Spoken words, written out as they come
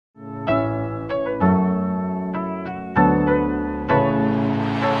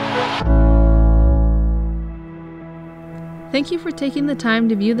Thank you for taking the time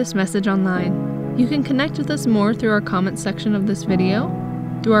to view this message online. You can connect with us more through our comments section of this video,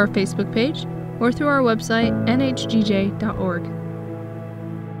 through our Facebook page, or through our website, nhgj.org.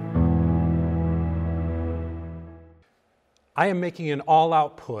 I am making an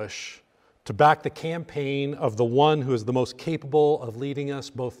all-out push to back the campaign of the one who is the most capable of leading us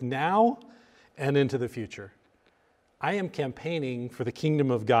both now and into the future. I am campaigning for the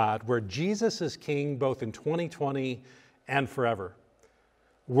kingdom of God, where Jesus is king both in 2020 and forever.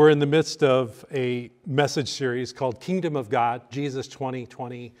 We're in the midst of a message series called Kingdom of God, Jesus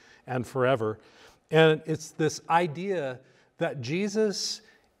 2020 and Forever. And it's this idea that Jesus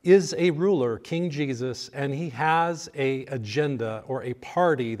is a ruler, King Jesus, and he has an agenda or a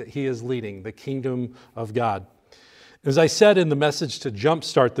party that he is leading, the kingdom of God. As I said in the message to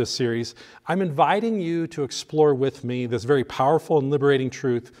jumpstart this series, I'm inviting you to explore with me this very powerful and liberating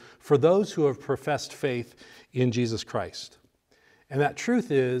truth for those who have professed faith in Jesus Christ. And that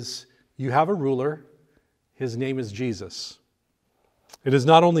truth is, you have a ruler, his name is Jesus. It is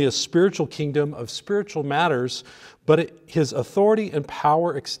not only a spiritual kingdom of spiritual matters, but his authority and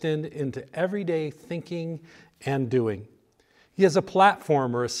power extend into everyday thinking and doing. He has a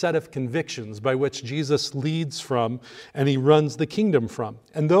platform or a set of convictions by which Jesus leads from and he runs the kingdom from.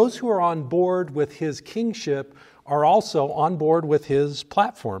 And those who are on board with his kingship are also on board with his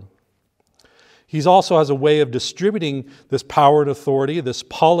platform. He also has a way of distributing this power and authority, this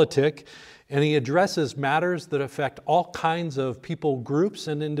politic, and he addresses matters that affect all kinds of people, groups,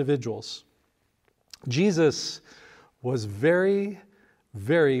 and individuals. Jesus was very,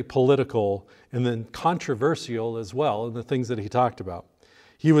 very political and then controversial as well in the things that he talked about.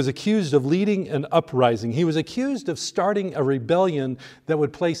 He was accused of leading an uprising. He was accused of starting a rebellion that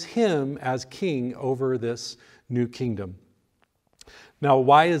would place him as king over this new kingdom. Now,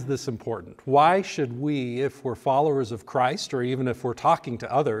 why is this important? Why should we, if we're followers of Christ, or even if we're talking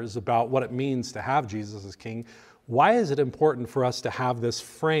to others about what it means to have Jesus as king, why is it important for us to have this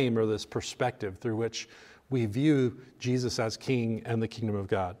frame or this perspective through which we view Jesus as king and the kingdom of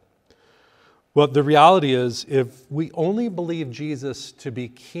God? Well, the reality is, if we only believe Jesus to be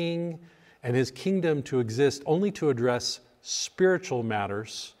king and his kingdom to exist only to address spiritual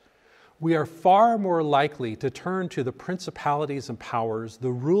matters, we are far more likely to turn to the principalities and powers, the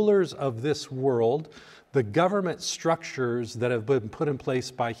rulers of this world, the government structures that have been put in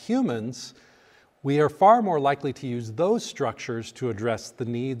place by humans. We are far more likely to use those structures to address the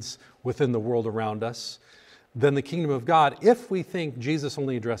needs within the world around us than the kingdom of God if we think Jesus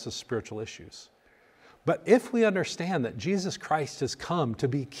only addresses spiritual issues. But if we understand that Jesus Christ has come to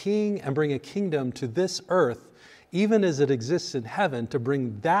be king and bring a kingdom to this earth, even as it exists in heaven, to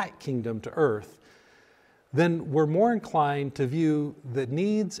bring that kingdom to earth, then we're more inclined to view the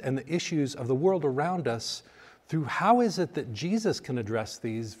needs and the issues of the world around us through how is it that Jesus can address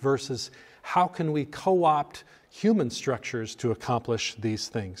these versus how can we co-opt human structures to accomplish these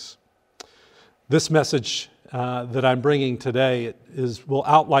things. This message that I'm bringing today will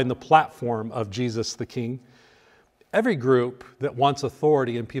outline the platform of Jesus the King. Every group that wants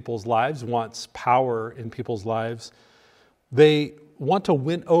authority in people's lives, wants power in people's lives, they want to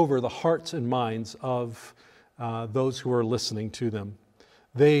win over the hearts and minds of those who are listening to them.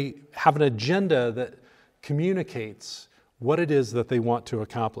 They have an agenda that communicates what it is that they want to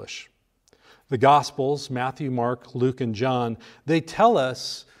accomplish. The Gospels, Matthew, Mark, Luke, and John, they tell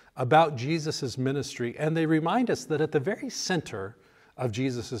us about Jesus' ministry, and they remind us that at the very center of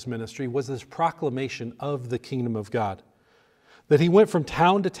Jesus' ministry was this proclamation of the kingdom of God. That he went from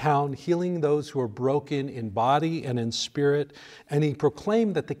town to town healing those who are broken in body and in spirit, and he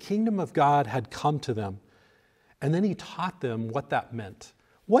proclaimed that the kingdom of God had come to them. And then he taught them what that meant.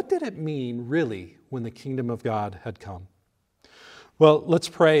 What did it mean really when the kingdom of God had come? Well, let's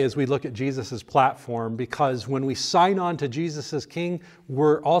pray as we look at Jesus' platform, because when we sign on to Jesus as King,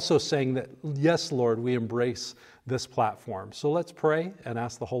 we're also saying that, yes, Lord, we embrace this platform. So let's pray and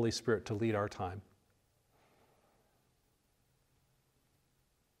ask the Holy Spirit to lead our time.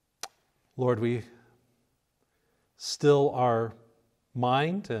 Lord, we still our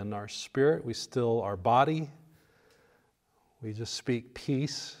mind and our spirit. We still our body. We just speak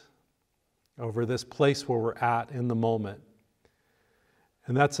peace over this place where we're at in the moment.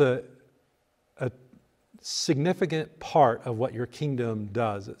 And that's a significant part of what your kingdom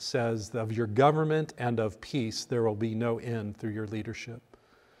does. It says, of your government and of peace, there will be no end through your leadership.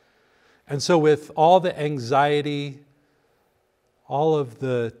 And so with all the anxiety, all of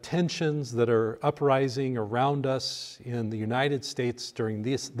the tensions that are uprising around us in the United States during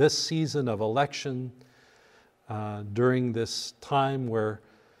this season of election, during this time where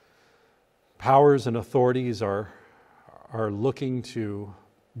powers and authorities are are looking to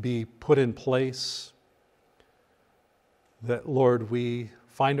be put in place, that, Lord, we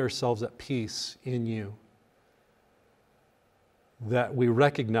find ourselves at peace in you, that we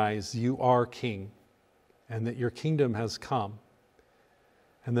recognize you are King and that your kingdom has come,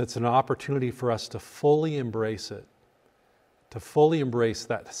 and that's an opportunity for us to fully embrace it, to fully embrace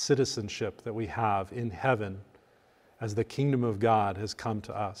that citizenship that we have in heaven as the kingdom of God has come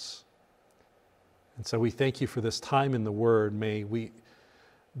to us. And so we thank you for this time in the Word. May we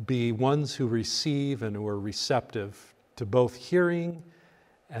be ones who receive and who are receptive to both hearing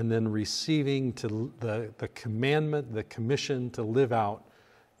and then receiving to the commandment, the commission to live out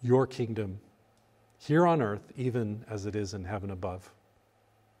your kingdom here on earth, even as it is in heaven above.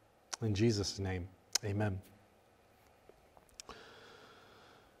 In Jesus' name, amen.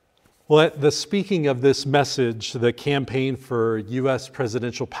 Well, at the speaking of this message, the campaign for U.S.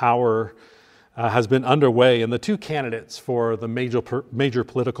 presidential power has been underway, and the two candidates for the major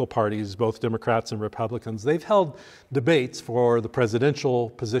political parties, both Democrats and Republicans, they've held debates for the presidential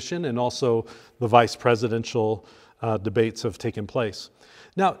position, and also the vice presidential debates have taken place.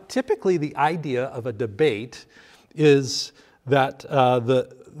 Now, typically the idea of a debate is that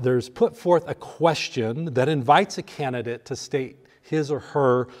there's put forth a question that invites a candidate to state his or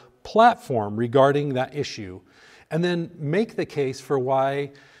her platform regarding that issue, and then make the case for why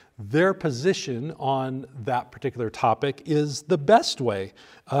their position on that particular topic is the best way,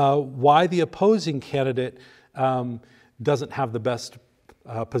 why the opposing candidate doesn't have the best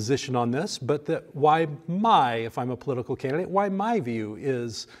position on this, but that why if I'm a political candidate, why my view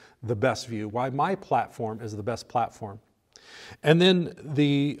is the best view, why my platform is the best platform. And then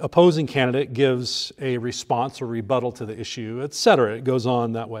the opposing candidate gives a response or rebuttal to the issue, etc. It goes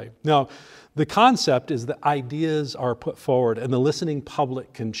on that way. Now, the concept is that ideas are put forward and the listening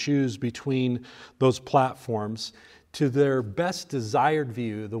public can choose between those platforms to their best desired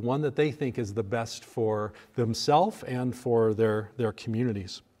view, the one that they think is the best for themselves and for their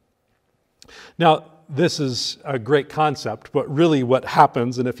communities. Now, this is a great concept, but really what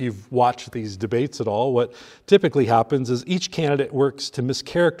happens, and if you've watched these debates at all, what typically happens is each candidate works to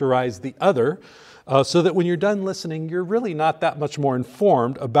mischaracterize the other, so that when you're done listening, you're really not that much more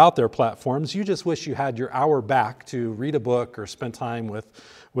informed about their platforms. You just wish you had your hour back to read a book or spend time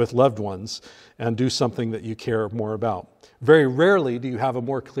with loved ones and do something that you care more about. Very rarely do you have a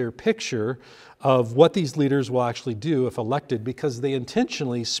more clear picture of what these leaders will actually do if elected, because they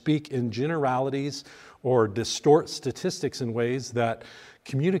intentionally speak in generalities or distort statistics in ways that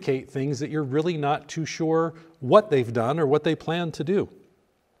communicate things that you're really not too sure what they've done or what they plan to do.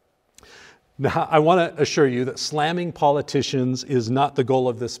 Now, I want to assure you that slamming politicians is not the goal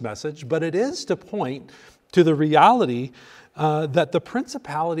of this message, but it is to point to the reality that the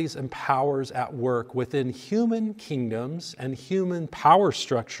principalities and powers at work within human kingdoms and human power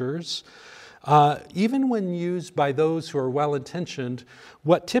structures, even when used by those who are well-intentioned,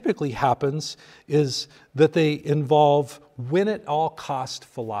 what typically happens is that they involve win-at-all-cost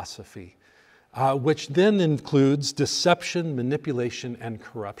philosophy, which then includes deception, manipulation, and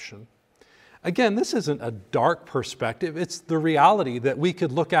corruption. Again, this isn't a dark perspective. It's the reality that we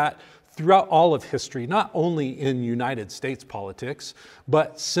could look at throughout all of history, not only in United States politics,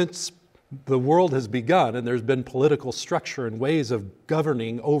 but since the world has begun and there's been political structure and ways of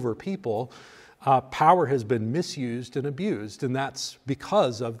governing over people, power has been misused and abused. And that's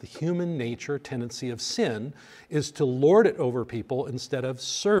because of the human nature tendency of sin is to lord it over people instead of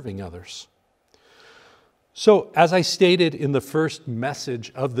serving others. So, as I stated in the first message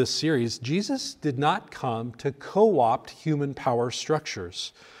of this series, Jesus did not come to co-opt human power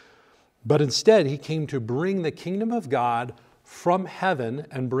structures, but instead he came to bring the kingdom of God from heaven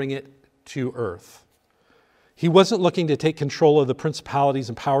and bring it to earth. He wasn't looking to take control of the principalities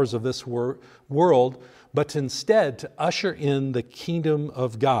and powers of this world, but instead to usher in the kingdom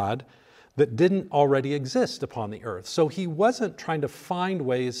of God that didn't already exist upon the earth. So he wasn't trying to find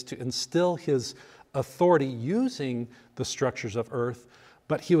ways to instill his authority using the structures of earth,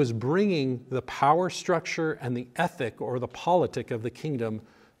 but he was bringing the power structure and the ethic or the politic of the kingdom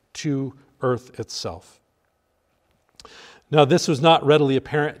to earth itself. Now, this was not readily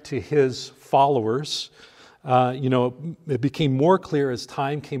apparent to his followers. It became more clear as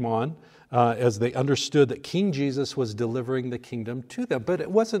time came on, as they understood that King Jesus was delivering the kingdom to them. But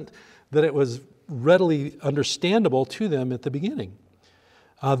it wasn't that it was readily understandable to them at the beginning.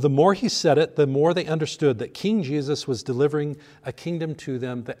 The more he said it, the more they understood that King Jesus was delivering a kingdom to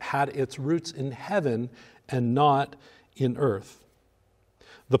them that had its roots in heaven and not in earth.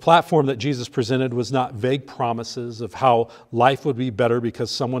 The platform that Jesus presented was not vague promises of how life would be better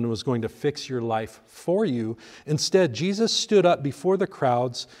because someone was going to fix your life for you. Instead, Jesus stood up before the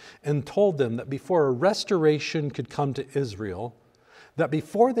crowds and told them that before a restoration could come to Israel, that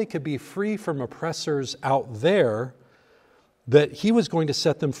before they could be free from oppressors out there, that he was going to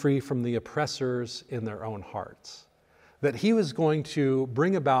set them free from the oppressors in their own hearts. That he was going to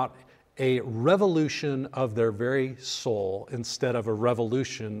bring about a revolution of their very soul instead of a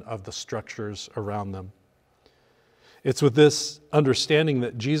revolution of the structures around them. It's with this understanding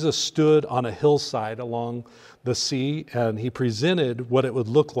that Jesus stood on a hillside along the sea, and he presented what it would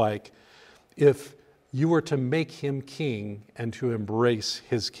look like if you were to make him king and to embrace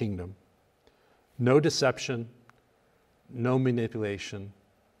his kingdom. No deception, no manipulation,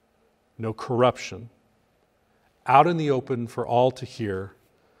 no corruption. Out in the open for all to hear,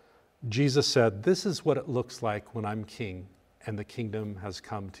 Jesus said, "This is what it looks like when I'm king and the kingdom has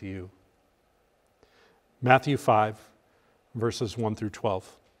come to you." Matthew 5, verses 1 through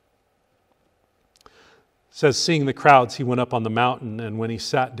 12. Says, seeing the crowds, he went up on the mountain, and when he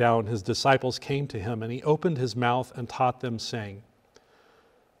sat down, his disciples came to him, and he opened his mouth and taught them, saying,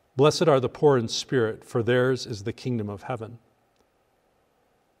 "Blessed are the poor in spirit, for theirs is the kingdom of heaven.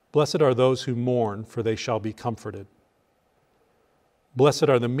 Blessed are those who mourn, for they shall be comforted. Blessed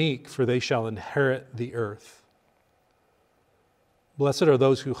are the meek, for they shall inherit the earth. Blessed are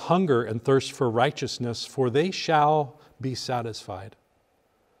those who hunger and thirst for righteousness, for they shall be satisfied.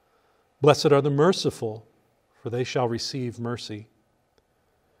 Blessed are the merciful, for they shall receive mercy.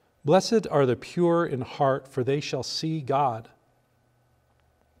 Blessed are the pure in heart, for they shall see God.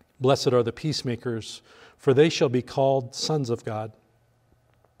 Blessed are the peacemakers, for they shall be called sons of God.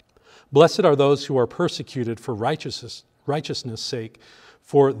 Blessed are those who are persecuted for righteousness' sake,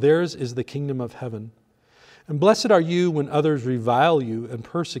 for theirs is the kingdom of heaven. And blessed are you when others revile you and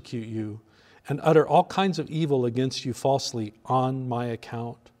persecute you and utter all kinds of evil against you falsely on my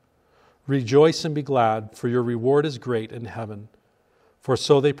account. Rejoice and be glad, for your reward is great in heaven, for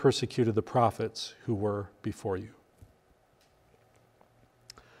so they persecuted the prophets who were before you."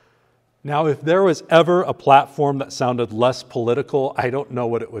 Now, if there was ever a platform that sounded less political, I don't know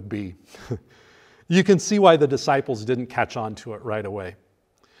what it would be. You can see why the disciples didn't catch on to it right away.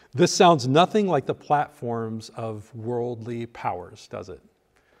 This sounds nothing like the platforms of worldly powers, does it?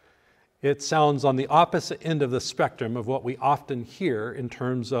 It sounds on the opposite end of the spectrum of what we often hear in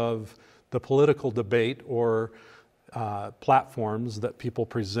terms of the political debate or platforms that people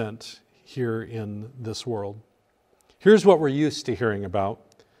present here in this world. Here's what we're used to hearing about.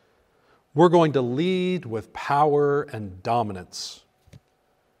 We're going to lead with power and dominance.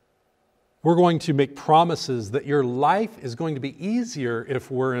 We're going to make promises that your life is going to be easier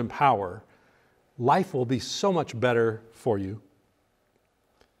if we're in power. Life will be so much better for you.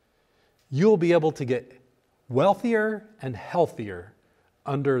 You'll be able to get wealthier and healthier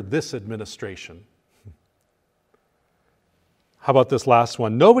under this administration. How about this last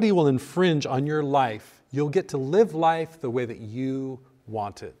one? Nobody will infringe on your life. You'll get to live life the way that you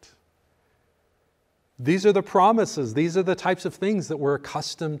want it. These are the promises. These are the types of things that we're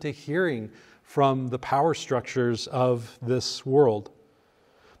accustomed to hearing from the power structures of this world.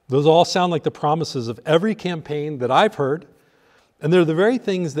 Those all sound like the promises of every campaign that I've heard, and they're the very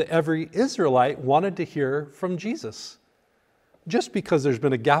things that every Israelite wanted to hear from Jesus. Just because there's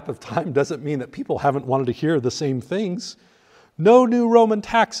been a gap of time doesn't mean that people haven't wanted to hear the same things. No new Roman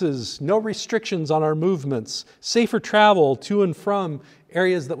taxes, no restrictions on our movements, safer travel to and from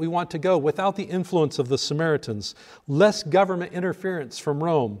areas that we want to go without the influence of the Samaritans, less government interference from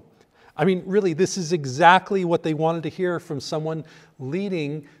Rome. I mean, really, this is exactly what they wanted to hear from someone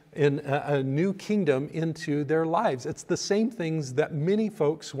leading in a new kingdom into their lives. It's the same things that many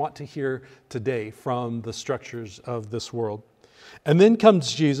folks want to hear today from the structures of this world. And then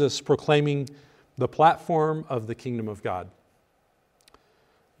comes Jesus proclaiming the platform of the kingdom of God.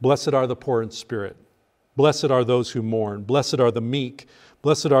 Blessed are the poor in spirit. Blessed are those who mourn. Blessed are the meek.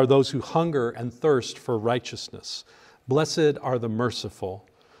 Blessed are those who hunger and thirst for righteousness. Blessed are the merciful,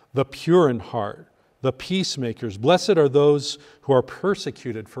 the pure in heart, the peacemakers. Blessed are those who are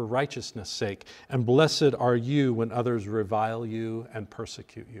persecuted for righteousness' sake. And blessed are you when others revile you and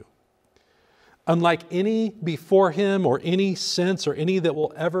persecute you. Unlike any before him or any since or any that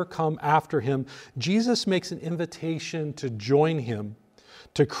will ever come after him, Jesus makes an invitation to join him,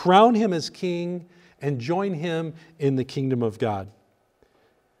 to crown him as king and join him in the kingdom of God.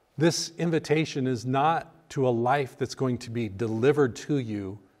 This invitation is not to a life that's going to be delivered to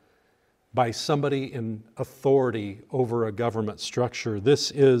you by somebody in authority over a government structure.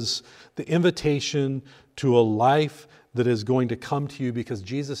 This is the invitation to a life that is going to come to you because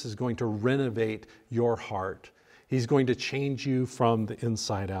Jesus is going to renovate your heart. He's going to change you from the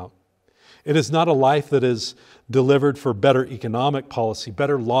inside out. It is not a life that is delivered for better economic policy,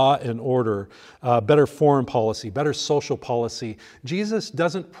 better law and order, better foreign policy, better social policy. Jesus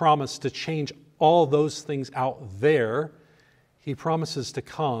doesn't promise to change all those things out there. He promises to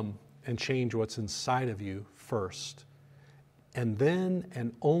come and change what's inside of you first. And then,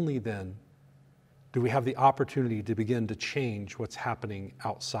 and only then, do we have the opportunity to begin to change what's happening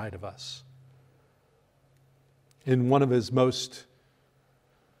outside of us. In one of his most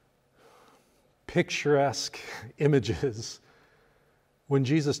picturesque images, when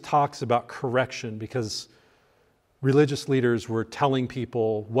Jesus talks about correction, because religious leaders were telling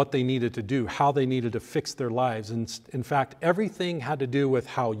people what they needed to do, how they needed to fix their lives. And in fact, everything had to do with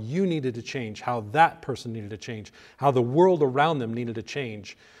how you needed to change, how that person needed to change, how the world around them needed to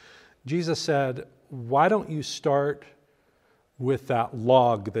change. Jesus said, why don't you start with that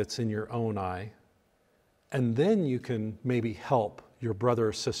log that's in your own eye, and then you can maybe help your brother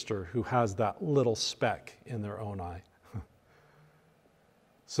or sister who has that little speck in their own eye.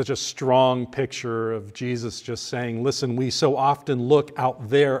 Such a strong picture of Jesus just saying, listen, we so often look out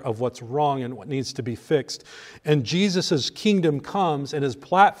there of what's wrong and what needs to be fixed. And Jesus' kingdom comes, and his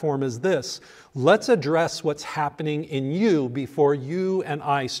platform is this: let's address what's happening in you before you and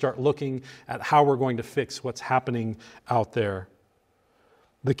I start looking at how we're going to fix what's happening out there.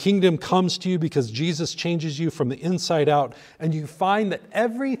 The kingdom comes to you because Jesus changes you from the inside out, and you find that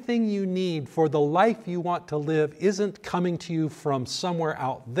everything you need for the life you want to live isn't coming to you from somewhere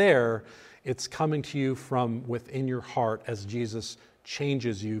out there. It's coming to you from within your heart as Jesus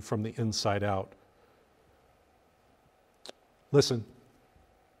changes you from the inside out. Listen,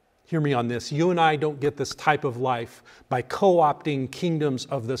 hear me on this. You and I don't get this type of life by co-opting kingdoms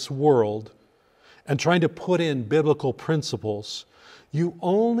of this world and trying to put in biblical principles. You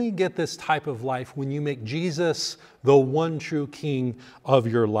only get this type of life when you make Jesus the one true king of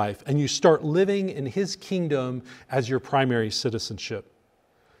your life and you start living in his kingdom as your primary citizenship.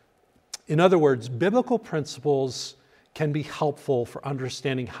 In other words, biblical principles can be helpful for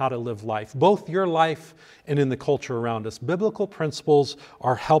understanding how to live life, both your life and in the culture around us. Biblical principles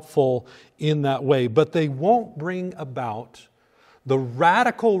are helpful in that way, but they won't bring about the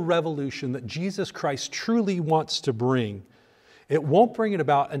radical revolution that Jesus Christ truly wants to bring. It won't bring it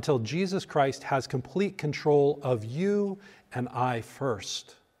about until Jesus Christ has complete control of you and I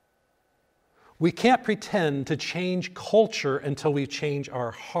first. We can't pretend to change culture until we change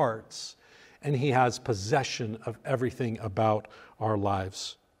our hearts, and he has possession of everything about our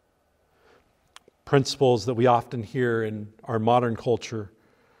lives. Principles that we often hear in our modern culture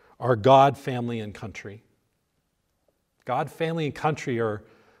are God, family, and country. God, family, and country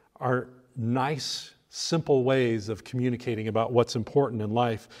are nice, simple ways of communicating about what's important in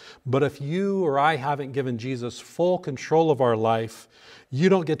life. But if you or I haven't given Jesus full control of our life, you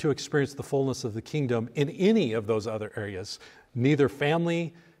don't get to experience the fullness of the kingdom in any of those other areas, neither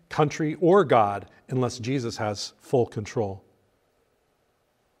family, country, or God, unless Jesus has full control.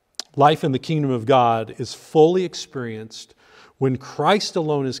 Life in the kingdom of God is fully experienced when Christ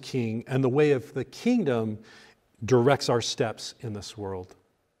alone is king, and the way of the kingdom directs our steps in this world.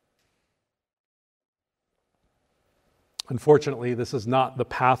 Unfortunately, this is not the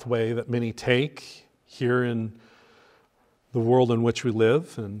pathway that many take here in the world in which we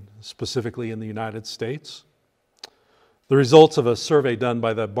live, and specifically in the United States. The results of a survey done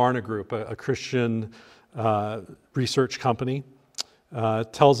by the Barna Group, a Christian research company,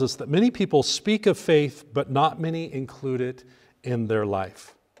 tells us that many people speak of faith, but not many include it in their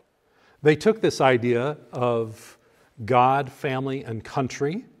life. They took this idea of God, family, and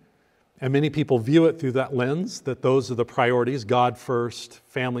country, and many people view it through that lens, that those are the priorities: God first,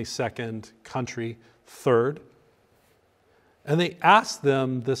 family second, country third. And they asked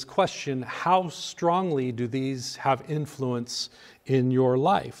them this question: how strongly do these have influence in your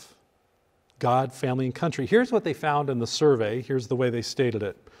life? God, family, and country. Here's what they found in the survey. Here's the way they stated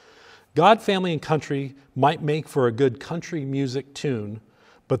it. God, family, and country might make for a good country music tune,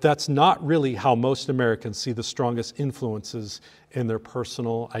 but that's not really how most Americans see the strongest influences in their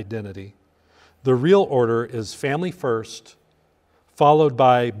personal identity. The real order is family first, followed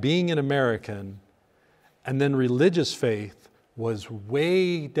by being an American, and then religious faith was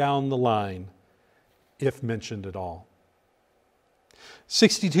way down the line, if mentioned at all.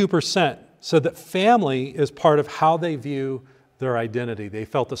 62% said that family is part of how they view their identity. They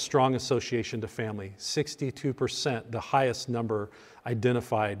felt a strong association to family. 62%, the highest number,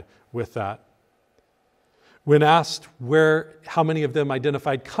 identified with that. When asked how many of them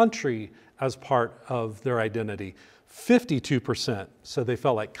identified country as part of their identity, 52% said they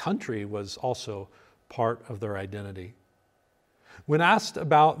felt like country was also part of their identity. When asked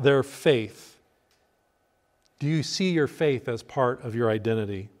about their faith, do you see your faith as part of your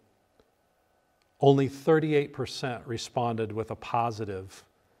identity? Only 38% responded with a positive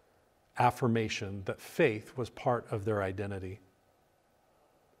affirmation that faith was part of their identity.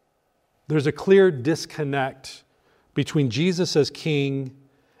 There's a clear disconnect between Jesus as King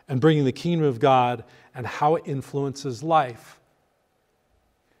and bringing the kingdom of God and how it influences life.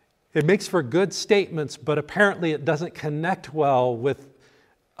 It makes for good statements, but apparently it doesn't connect well with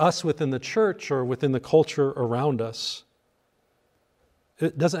us within the church or within the culture around us.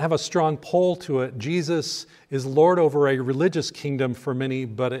 It doesn't have a strong pull to it. Jesus is Lord over a religious kingdom for many,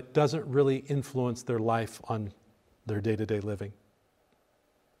 but it doesn't really influence their life on their day-to-day living.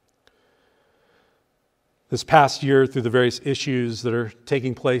 This past year, through the various issues that are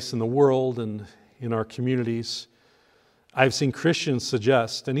taking place in the world and in our communities, I've seen Christians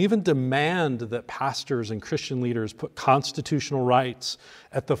suggest and even demand that pastors and Christian leaders put constitutional rights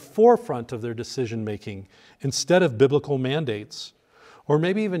at the forefront of their decision-making instead of biblical mandates, or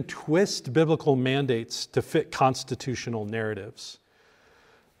maybe even twist biblical mandates to fit constitutional narratives.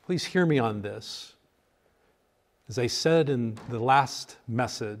 Please hear me on this. As I said in the last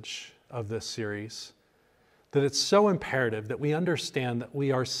message of this series, that it's so imperative that we understand that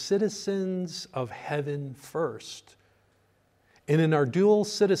we are citizens of heaven first. And in our dual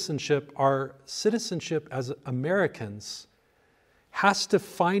citizenship, our citizenship as Americans has to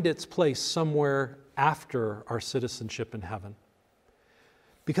find its place somewhere after our citizenship in heaven.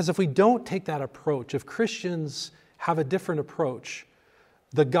 Because if we don't take that approach, if Christians have a different approach,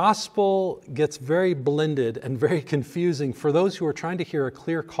 the gospel gets very blended and very confusing for those who are trying to hear a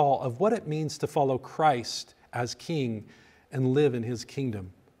clear call of what it means to follow Christ as King and live in His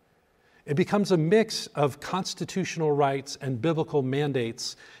kingdom. It becomes a mix of constitutional rights and biblical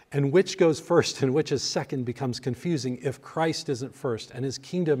mandates, and which goes first and which is second becomes confusing if Christ isn't first and His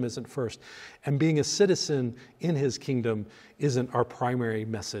kingdom isn't first, and being a citizen in His kingdom isn't our primary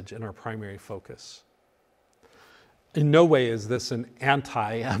message and our primary focus. In no way is this an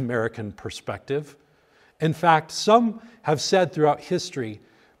anti-American perspective. In fact, some have said throughout history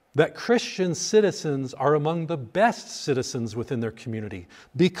that Christian citizens are among the best citizens within their community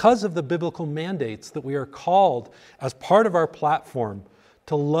because of the biblical mandates that we are called as part of our platform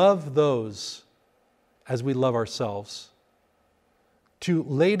to love those as we love ourselves, to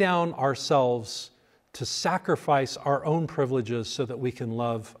lay down ourselves, to sacrifice our own privileges so that we can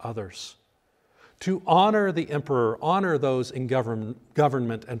love others, to honor the emperor, honor those in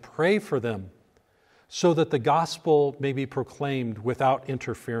government, and pray for them, so that the gospel may be proclaimed without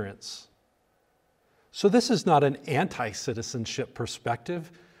interference. So this is not an anti-citizenship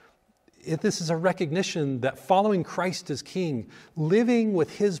perspective. This is a recognition that following Christ as King, living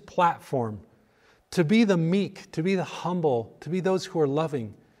with His platform, to be the meek, to be the humble, to be those who are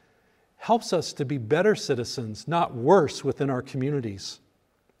loving, helps us to be better citizens, not worse within our communities.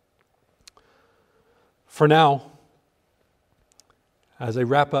 For now, as I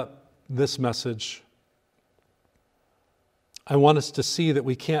wrap up this message, I want us to see that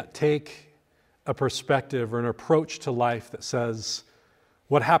we can't take a perspective or an approach to life that says,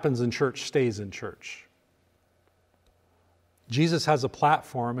 what happens in church stays in church. Jesus has a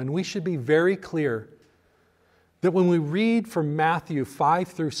platform, and we should be very clear that when we read from Matthew 5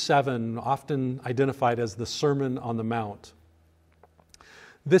 through 7, often identified as the Sermon on the Mount,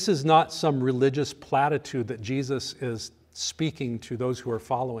 this is not some religious platitude that Jesus is speaking to those who are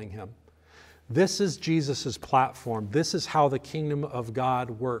following Him. This is Jesus' platform. This is how the kingdom of God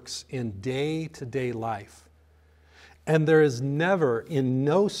works in day-to-day life. And there is never, in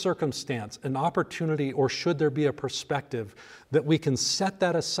no circumstance, an opportunity, or should there be a perspective, that we can set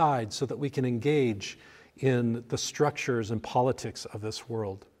that aside so that we can engage in the structures and politics of this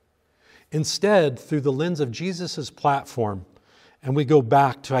world. Instead, through the lens of Jesus' platform, and we go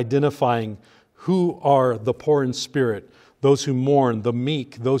back to identifying who are the poor in spirit, those who mourn, the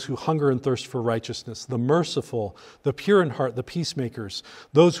meek, those who hunger and thirst for righteousness, the merciful, the pure in heart, the peacemakers,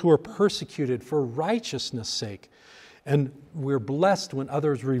 those who are persecuted for righteousness' sake. And we're blessed when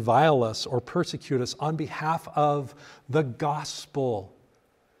others revile us or persecute us on behalf of the gospel.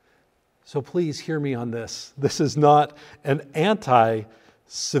 So please hear me on this. This is not an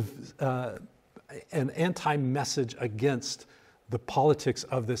anti-message against the politics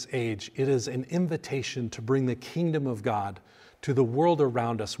of this age. It is an invitation to bring the kingdom of God to the world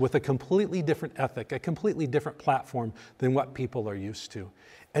around us with a completely different ethic, a completely different platform than what people are used to.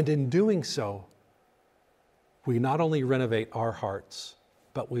 And in doing so, we not only renovate our hearts,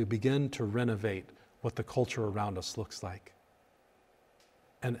 but we begin to renovate what the culture around us looks like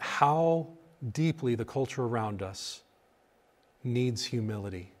and how deeply the culture around us needs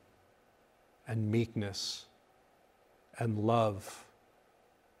humility and meekness and love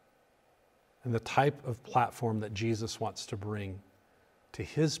and the type of platform that Jesus wants to bring to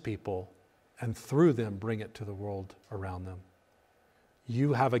his people and through them bring it to the world around them.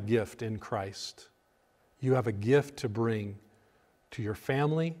 You have a gift in Christ. You have a gift to bring to your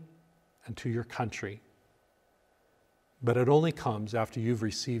family and to your country. But it only comes after you've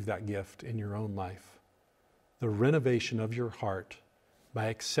received that gift in your own life. The renovation of your heart by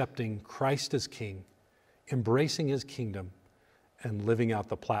accepting Christ as King, embracing his kingdom, and living out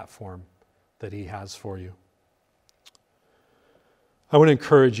the platform that he has for you. I want to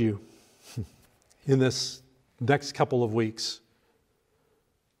encourage you in this next couple of weeks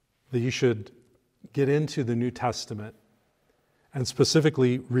that you should get into the New Testament and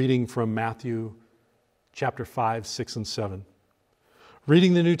specifically reading from Matthew chapter 5, 6, and 7.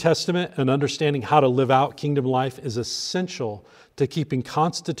 Reading the New Testament and understanding how to live out kingdom life is essential to keeping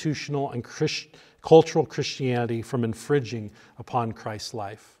constitutional and cultural Christianity from infringing upon Christ's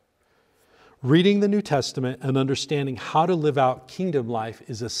life. Reading the New Testament and understanding how to live out kingdom life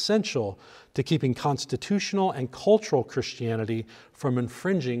is essential to keeping constitutional and cultural Christianity from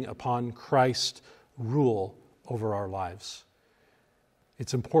infringing upon Christ's rule over our lives.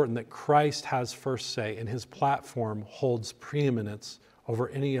 It's important that Christ has first say and his platform holds preeminence over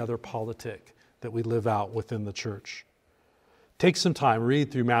any other politic that we live out within the church. Take some time,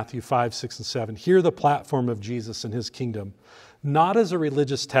 read through Matthew 5, 6, and 7. Hear the platform of Jesus and his kingdom, not as a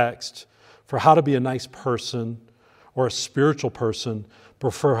religious text for how to be a nice person or a spiritual person,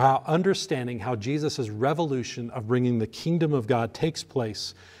 but for how understanding how Jesus' revolution of bringing the kingdom of God takes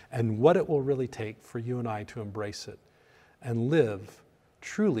place and what it will really take for you and I to embrace it and live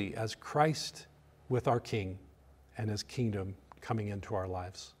truly as Christ with our King and his kingdom coming into our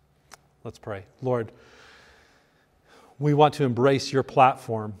lives. Let's pray. Lord, we want to embrace your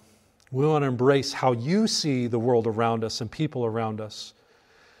platform. We want to embrace how you see the world around us and people around us.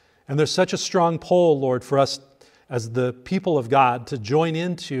 And there's such a strong pull, Lord, for us as the people of God to join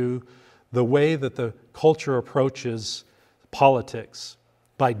into the way that the culture approaches politics,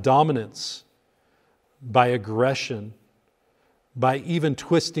 by dominance, by aggression, by even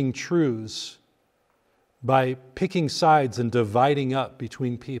twisting truths, by picking sides and dividing up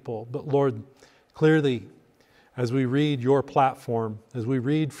between people. But Lord, clearly, as we read your platform, as we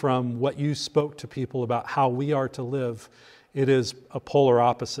read from what you spoke to people about how we are to live, it is a polar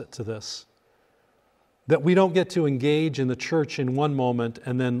opposite to this. That we don't get to engage in the church in one moment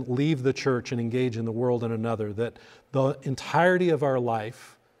and then leave the church and engage in the world in another. That the entirety of our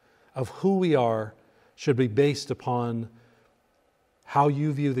life, of who we are, should be based upon how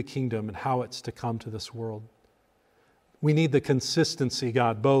you view the kingdom and how it's to come to this world. We need the consistency,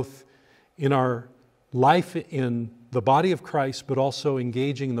 God, both in our life in the body of Christ, but also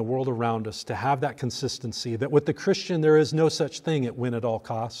engaging in the world around us to have that consistency, that with the Christian there is no such thing at win at all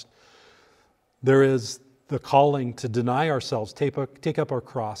cost. There is the calling to deny ourselves, take up our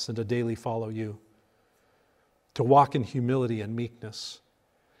cross, and to daily follow you, to walk in humility and meekness.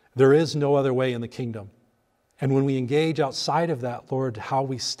 There is no other way in the kingdom. And when we engage outside of that, Lord, how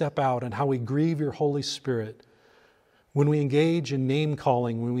we step out and how we grieve your Holy Spirit, when we engage in name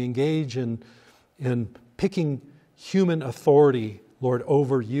calling, when we engage in picking human authority, Lord,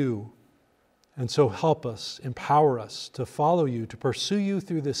 over you. And so help us, empower us to follow you, to pursue you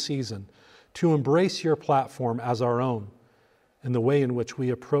through this season, to embrace your platform as our own in the way in which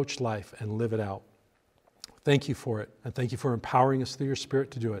we approach life and live it out. Thank you for it, and thank you for empowering us through your Spirit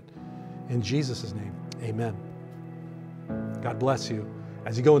to do it. In Jesus' name, amen. God bless you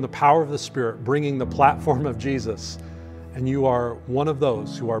as you go in the power of the Spirit, bringing the platform of Jesus, and you are one of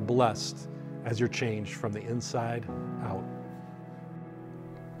those who are blessed as you're changed from the inside out.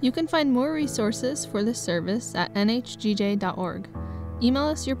 You can find more resources for this service at nhgj.org. Email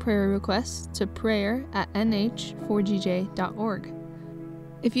us your prayer requests to prayer@nh4gj.org.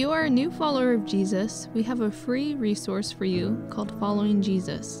 If you are a new follower of Jesus, we have a free resource for you called Following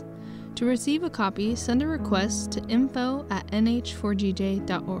Jesus. To receive a copy, send a request to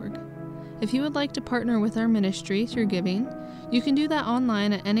info@nh4gj.org. If you would like to partner with our ministry through giving, you can do that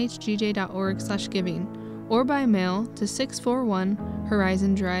online at nhgj.org/giving or by mail to 641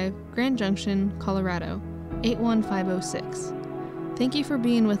 Horizon Drive, Grand Junction, Colorado, 81506. Thank you for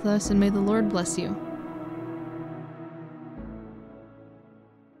being with us, and may the Lord bless you.